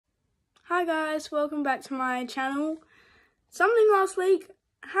Hi guys, welcome back to my channel. Something last week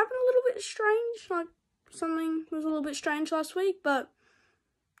happened a little bit strange, something was a little bit strange last week, but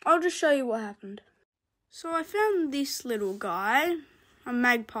I'll just show you what happened. So I found this little guy, a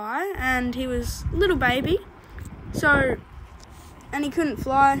magpie, and he was a little baby, and he couldn't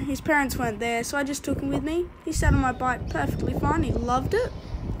fly. His parents weren't there, so I just took him with me. He sat on my bike perfectly fine, he loved it.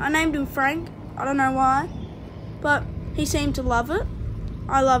 I named him Frank, I don't know why, but he seemed to love it.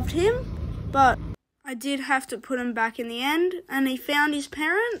 I loved him, but I did have to put him back in the end, and he found his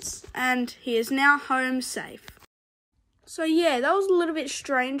parents, and he is now home safe. So yeah, that was a little bit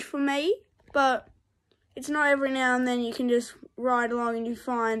strange for me, but it's not every now and then you can just ride along and you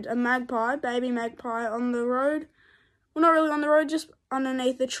find a magpie, baby magpie, on the road. Well, not really on the road, just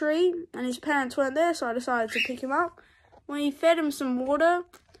underneath the tree, and his parents weren't there, so I decided to pick him up. We fed him some water,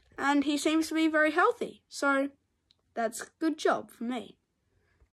 and he seems to be very healthy, so that's a good job for me.